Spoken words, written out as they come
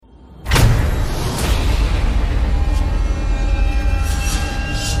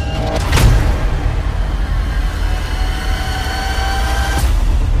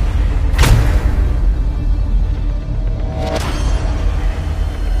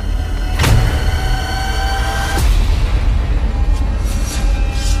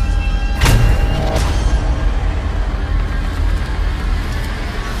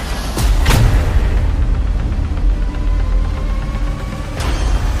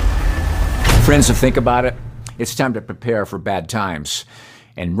Friends, to think about it, it's time to prepare for bad times.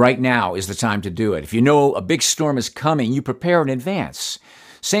 And right now is the time to do it. If you know a big storm is coming, you prepare in advance.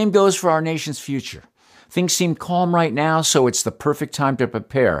 Same goes for our nation's future. Things seem calm right now, so it's the perfect time to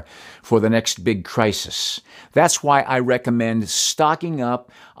prepare for the next big crisis. That's why I recommend stocking up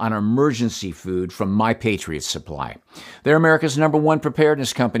on emergency food from My Patriot Supply. They're America's #1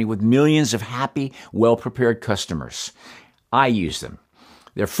 preparedness company with millions of happy, well-prepared customers. I use them.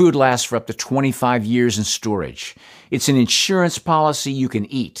 Their food lasts for up to 25 years in storage. It's an insurance policy you can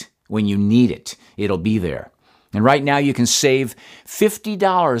eat when you need it. It'll be there. And right now you can save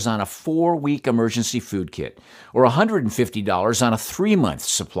 $50 on a 4-week emergency food kit or $150 on a 3-month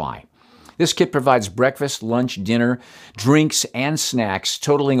supply. This kit provides breakfast, lunch, dinner, drinks, and snacks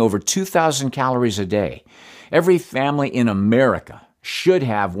totaling over 2,000 calories a day. Every family in America should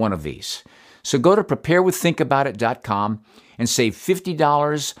have one of these. So go to preparewiththinkaboutit.com and save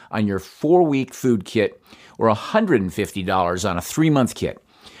 $50 on your 4-week food kit or $150 on a 3-month kit.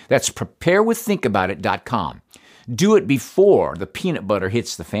 That's preparewiththinkaboutit.com. Do it before the peanut butter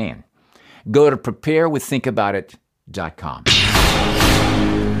hits the fan. Go to preparewiththinkaboutit.com.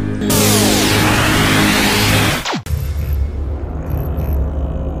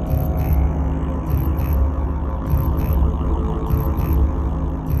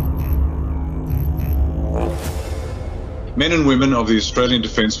 Men and women of the Australian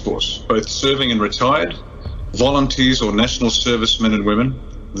Defence Force, both serving and retired, volunteers or national servicemen and women,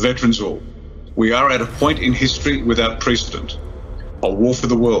 veterans all. We are at a point in history without precedent, a war for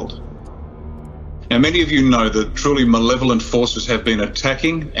the world. Now, many of you know that truly malevolent forces have been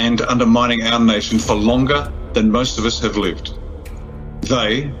attacking and undermining our nation for longer than most of us have lived.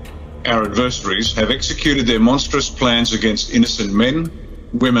 They, our adversaries, have executed their monstrous plans against innocent men,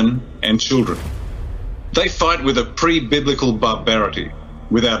 women, and children. They fight with a pre-biblical barbarity,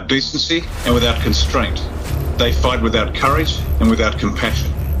 without decency and without constraint. They fight without courage and without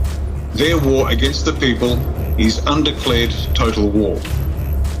compassion. Their war against the people is undeclared total war.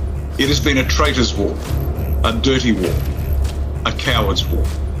 It has been a traitor's war, a dirty war, a coward's war.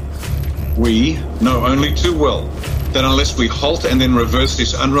 We know only too well that unless we halt and then reverse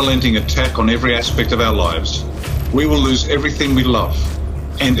this unrelenting attack on every aspect of our lives, we will lose everything we love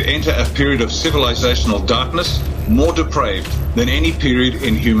and enter a period of civilizational darkness more depraved than any period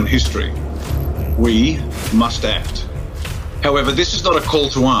in human history. We must act. However, this is not a call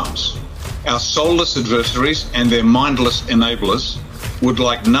to arms. Our soulless adversaries and their mindless enablers would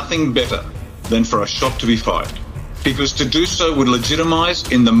like nothing better than for a shot to be fired, because to do so would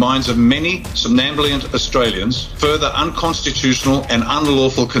legitimise in the minds of many somnambulant Australians further unconstitutional and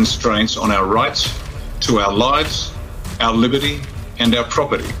unlawful constraints on our rights to our lives, our liberty, and our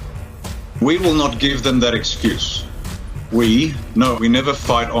property. We will not give them that excuse. We never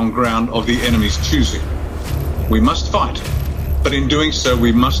fight on ground of the enemy's choosing. We must fight, but in doing so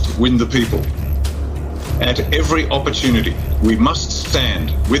we must win the people. At every opportunity, we must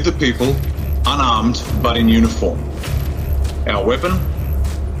stand with the people, unarmed but in uniform. Our weapon?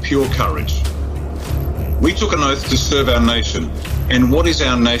 Pure courage. We took an oath to serve our nation, and what is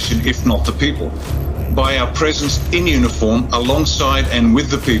our nation if not the people? By our presence in uniform, alongside and with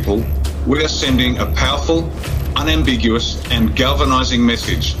the people, we are sending a powerful, unambiguous and galvanizing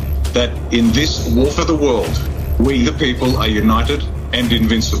message that in this war for the world, we the people are united and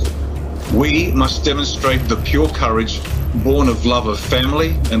invincible. We must demonstrate the pure courage born of love of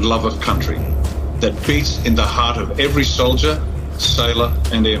family and love of country that beats in the heart of every soldier, sailor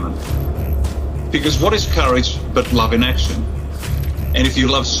and airman. Because what is courage but love in action? And if you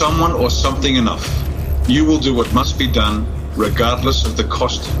love someone or something enough, you will do what must be done regardless of the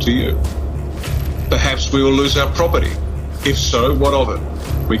cost to you. Perhaps we will lose our property. If so, what of it?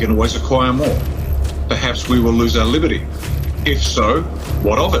 We can always acquire more. Perhaps we will lose our liberty. If so,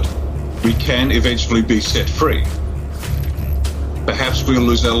 what of it? We can eventually be set free. Perhaps we'll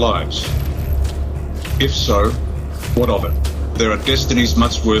lose our lives. If so, what of it? There are destinies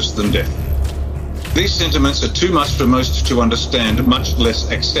much worse than death. These sentiments are too much for most to understand, much less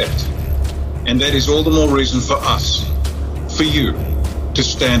accept. And that is all the more reason for us, for you, to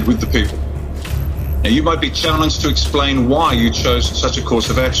stand with the people. Now, you might be challenged to explain why you chose such a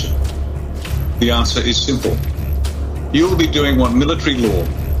course of action. The answer is simple. You will be doing what military law,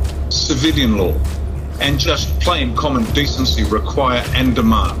 civilian law, and just plain common decency require and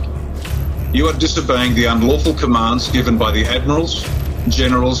demand. You are disobeying the unlawful commands given by the admirals,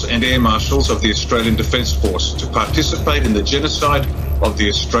 generals and air marshals of the Australian Defence Force to participate in the genocide of the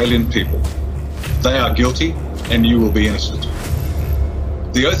Australian people. They are guilty and you will be innocent.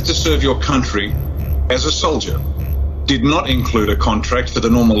 The oath to serve your country as a soldier did not include a contract for the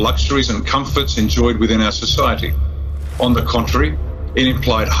normal luxuries and comforts enjoyed within our society. On the contrary, it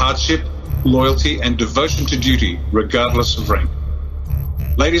implied hardship, loyalty, and devotion to duty, regardless of rank.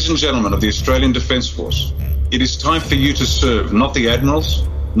 Ladies and gentlemen of the Australian Defence Force, it is time for you to serve not the admirals,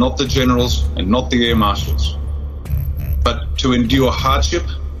 not the generals, and not the air marshals, but to endure hardship,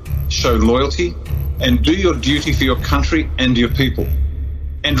 show loyalty, and do your duty for your country and your people.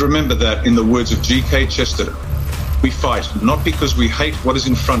 And remember that, in the words of G.K. Chesterton, we fight not because we hate what is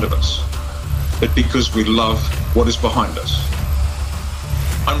in front of us, but because we love what is behind us.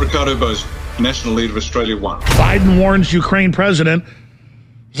 I'm Ricardo Bozo, National Leader of Australia One. Biden warns Ukraine President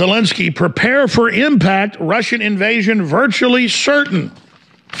Zelensky, prepare for impact, Russian invasion virtually certain.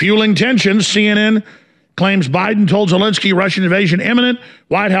 Fueling tensions, CNN claims Biden told Zelensky Russian invasion imminent.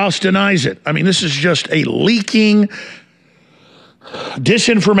 White House denies it. I mean, this is just a leaking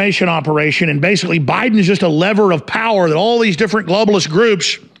disinformation operation, and basically Biden is just a lever of power that all these different globalist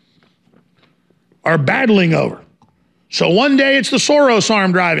groups are battling over. So one day it's the Soros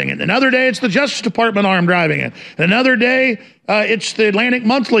arm driving it, another day it's the Justice Department arm driving it, and another day it's the Atlantic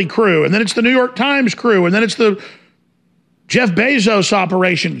Monthly crew, and then it's the New York Times crew, and then it's the Jeff Bezos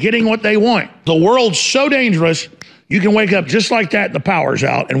operation getting what they want. The world's so dangerous, you can wake up just like that and the power's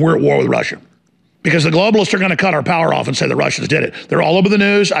out and we're at war with Russia. Because the globalists are going to cut our power off and say the Russians did it. They're all over the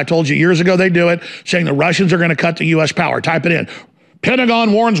news. I told you years ago they do it, saying the Russians are going to cut the U.S. power. Type it in.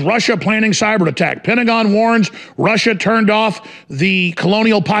 Pentagon warns Russia planning cyber attack. Pentagon warns Russia turned off the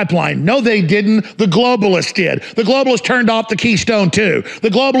Colonial Pipeline. No, they didn't. The globalists did. The globalists turned off the Keystone too. The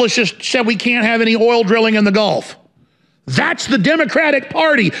globalists just said we can't have any oil drilling in the Gulf. That's the Democratic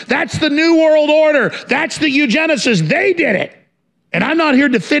Party. That's the New World Order. That's the eugenicists. They did it. And I'm not here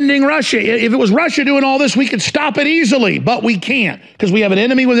defending Russia. If it was Russia doing all this, we could stop it easily, but we can't because we have an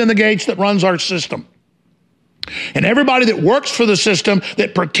enemy within the gates that runs our system. And everybody that works for the system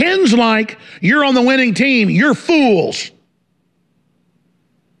that pretends like you're on the winning team, you're fools.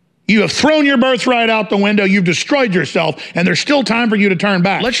 You have thrown your birthright out the window. You've destroyed yourself, and there's still time for you to turn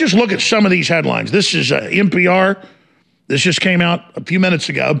back. Let's just look at some of these headlines. This is NPR. This just came out a few minutes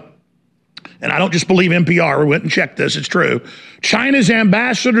ago. And I don't just believe NPR. We went and checked this. It's true. China's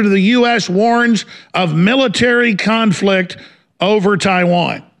ambassador to the U.S. warns of military conflict over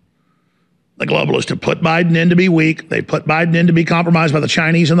Taiwan. The globalists have put Biden in to be weak. They put Biden in to be compromised by the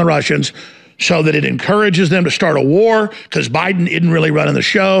Chinese and the Russians so that it encourages them to start a war because Biden isn't really running the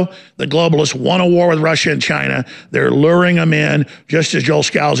show. The globalists want a war with Russia and China. They're luring them in, just as Joel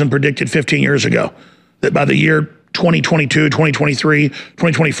Skousen predicted 15 years ago, that by the year 2022, 2023,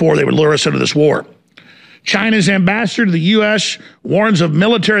 2024, they would lure us into this war. China's ambassador to the U.S. warns of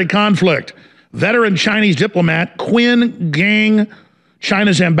military conflict. Veteran Chinese diplomat Qin Gang,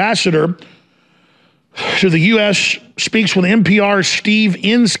 China's ambassador to the U.S., speaks with NPR's Steve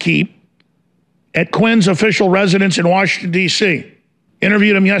Inskeep at Quinn's official residence in Washington, D.C.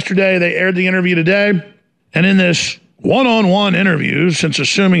 Interviewed him yesterday. They aired the interview today. And in this one-on-one interview, since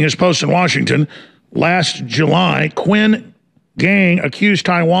assuming his post in Washington last July, Qin Gang accused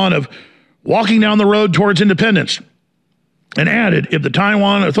Taiwan of walking down the road towards independence and added, if the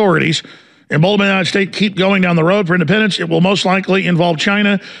Taiwan authorities embolden the United States keep going down the road for independence, it will most likely involve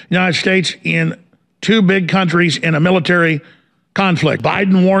China, United States in two big countries in a military conflict.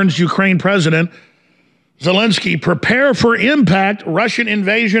 Biden warns Ukraine President Zelensky, prepare for impact, Russian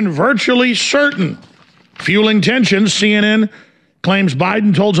invasion virtually certain. Fueling tensions, CNN claims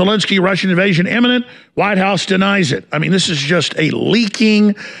Biden told Zelensky Russian invasion imminent. White House denies it. I mean, this is just a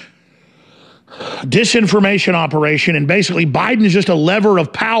leaking disinformation operation, and basically Biden is just a lever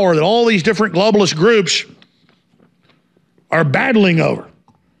of power that all these different globalist groups are battling over.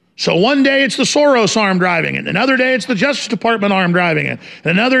 So one day it's the Soros arm driving it, another day it's the Justice Department arm driving it,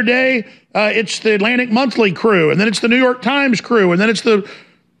 and another day it's the Atlantic Monthly crew, and then it's the New York Times crew, and then it's the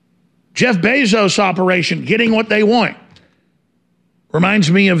Jeff Bezos operation getting what they want.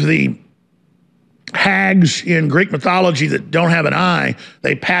 Reminds me of the hags in Greek mythology that don't have an eye.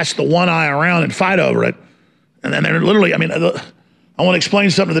 They pass the one eye around and fight over it. And then they're literally, I mean, I want to explain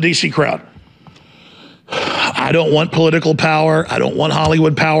something to the DC crowd. I don't want political power. I don't want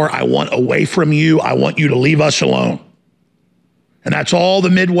Hollywood power. I want away from you. I want you to leave us alone. And that's all the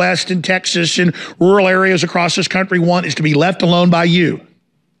Midwest and Texas and rural areas across this country want, is to be left alone by you.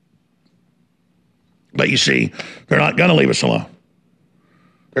 But you see, they're not going to leave us alone.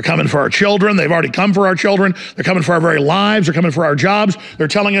 They're coming for our children. They've already come for our children. They're coming for our very lives. They're coming for our jobs. They're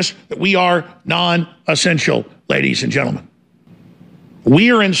telling us that we are non-essential, ladies and gentlemen. We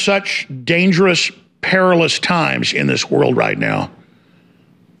are in such dangerous, perilous times in this world right now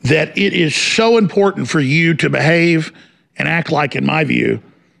that it is so important for you to behave and act like, in my view,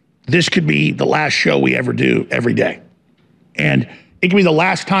 this could be the last show we ever do every day. And it could be the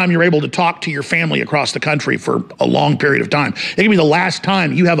last time you're able to talk to your family across the country for a long period of time. It could be the last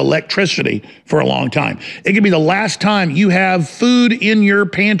time you have electricity for a long time. It could be the last time you have food in your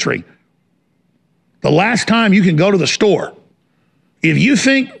pantry. The last time you can go to the store. If you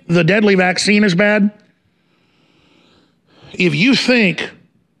think the deadly vaccine is bad, if you think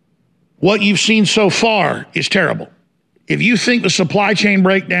what you've seen so far is terrible, if you think the supply chain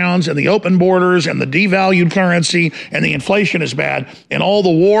breakdowns and the open borders and the devalued currency and the inflation is bad and all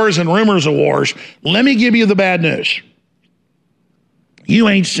the wars and rumors of wars, let me give you the bad news. You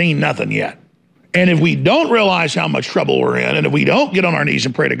ain't seen nothing yet. And if we don't realize how much trouble we're in, and if we don't get on our knees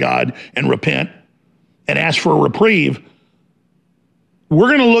and pray to God and repent and ask for a reprieve, we're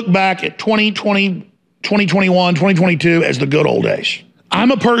going to look back at 2020, 2021, 2022 as the good old days.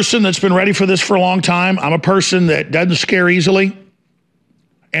 I'm a person that's been ready for this for a long time. I'm a person that doesn't scare easily.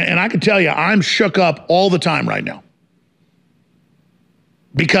 And I can tell you, I'm shook up all the time right now.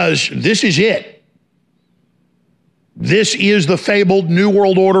 Because this is it. This is the fabled New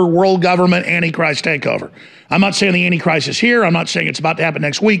World Order, world government, Antichrist takeover. I'm not saying the Antichrist is here. I'm not saying it's about to happen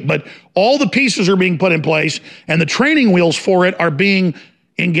next week. But all the pieces are being put in place, and the training wheels for it are being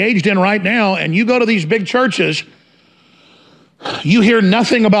engaged in right now. And you go to these big churches, you hear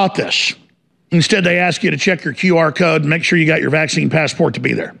nothing about this. Instead, they ask you to check your QR code and make sure you got your vaccine passport to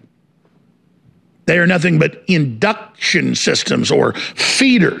be there. They are nothing but induction systems or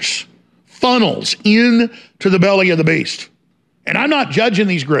feeders, funnels into the belly of the beast. And I'm not judging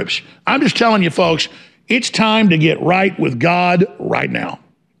these groups. I'm just telling you, folks, it's time to get right with God right now.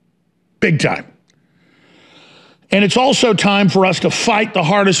 Big time. And it's also time for us to fight the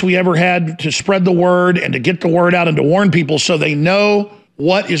hardest we ever had to spread the word and to get the word out and to warn people so they know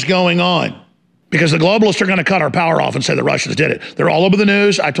what is going on. Because the globalists are going to cut our power off and say the Russians did it. They're all over the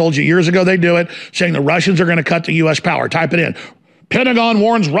news. I told you years ago they do it, saying the Russians are going to cut the U.S. power. Type it in. Pentagon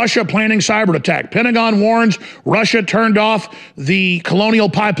warns Russia planning cyber attack. Pentagon warns Russia turned off the Colonial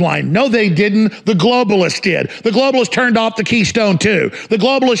Pipeline. No, they didn't. The globalists did. The globalists turned off the Keystone too. The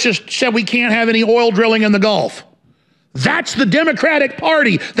globalists just said we can't have any oil drilling in the Gulf. That's the Democratic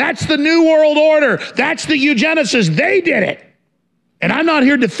Party. That's the New World Order. That's the eugenicists. They did it. And I'm not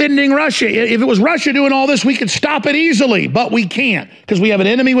here defending Russia. If it was Russia doing all this, we could stop it easily, but we can't because we have an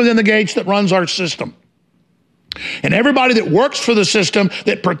enemy within the gates that runs our system. And everybody that works for the system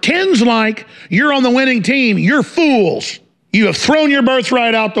that pretends like you're on the winning team, you're fools. You have thrown your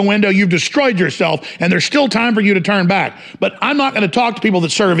birthright out the window. You've destroyed yourself, and there's still time for you to turn back. But I'm not going to talk to people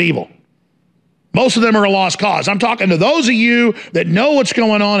that serve evil. Most of them are a lost cause. I'm talking to those of you that know what's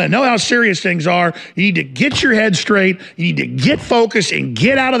going on and know how serious things are. You need to get your head straight. You need to get focused and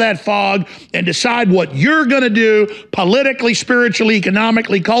get out of that fog and decide what you're going to do politically, spiritually,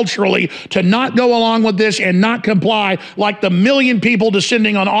 economically, culturally to not go along with this and not comply like the million people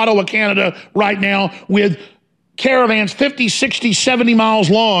descending on Ottawa, Canada right now with caravans 50, 60, 70 miles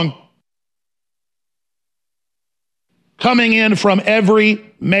long coming in from every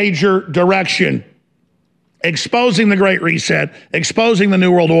major direction, exposing the Great Reset, exposing the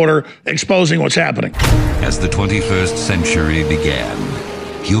New World Order, exposing what's happening. As the 21st century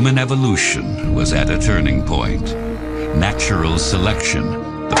began, human evolution was at a turning point. Natural selection,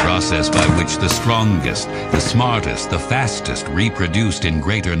 the process by which the strongest, the smartest, the fastest reproduced in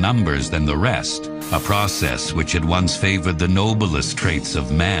greater numbers than the rest, a process which had once favored the noblest traits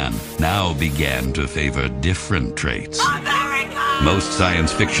of man, now began to favor different traits. Most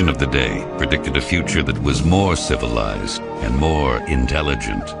science fiction of the day predicted a future that was more civilized and more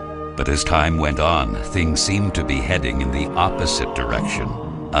intelligent. But as time went on, things seemed to be heading in the opposite direction,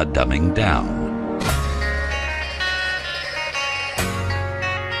 a dumbing down.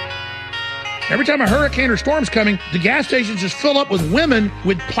 Every time a hurricane or storm's coming, the gas stations just fill up with women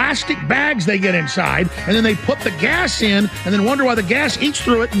with plastic bags they get inside, and then they put the gas in and then wonder why the gas eats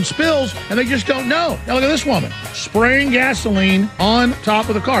through it and spills, and they just don't know. Now look at this woman, spraying gasoline on top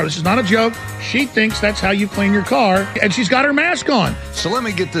of the car. This is not a joke. She thinks that's how you clean your car, and she's got her mask on. So let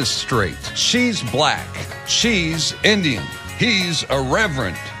me get this straight. She's black. She's Indian. He's a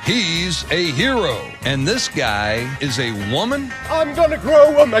reverend. He's a hero. And this guy is a woman? I'm gonna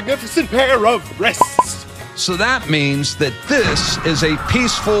grow a magnificent pair of breasts. So that means that this is a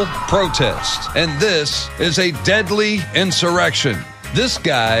peaceful protest, and this is a deadly insurrection. This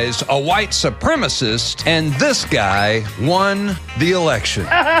guy's a white supremacist, and this guy won the election.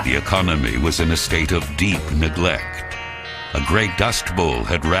 The economy was in a state of deep neglect. A great dust bowl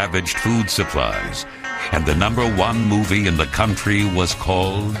had ravaged food supplies. and the #1 movie in the country was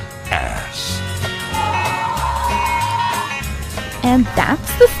called Ass. And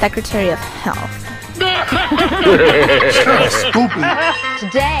that's the Secretary of Health.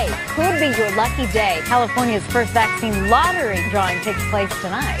 Today could be your lucky day. California's first vaccine lottery drawing takes place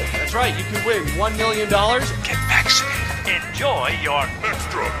tonight. That's right. You can win $1 million. Get vaccinated. Enjoy your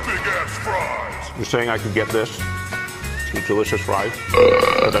extra big-ass fries. You're saying I could get this? Two delicious fries?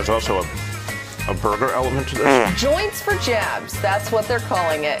 But there's also a burger element to this? Joints for jabs. That's what they're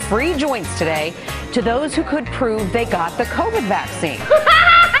calling it. Free joints today to those who could prove they got the COVID vaccine.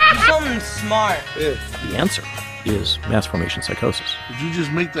 Something smart. The answer is mass formation psychosis. Did you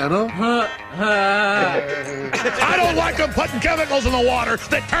just make that up? I don't like them putting chemicals in the water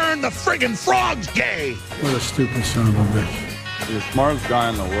that turn the friggin' frogs gay. What a stupid son of a bitch. You're the smartest guy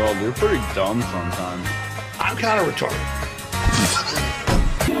in the world. You're pretty dumb sometimes. I'm kind of retarded.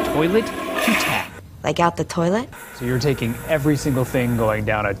 Toilet to tap. Like out the toilet? So you're taking every single thing going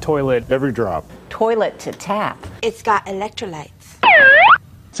down a toilet. Every drop. Toilet to tap. It's got electrolytes.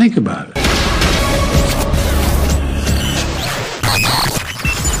 Think about it.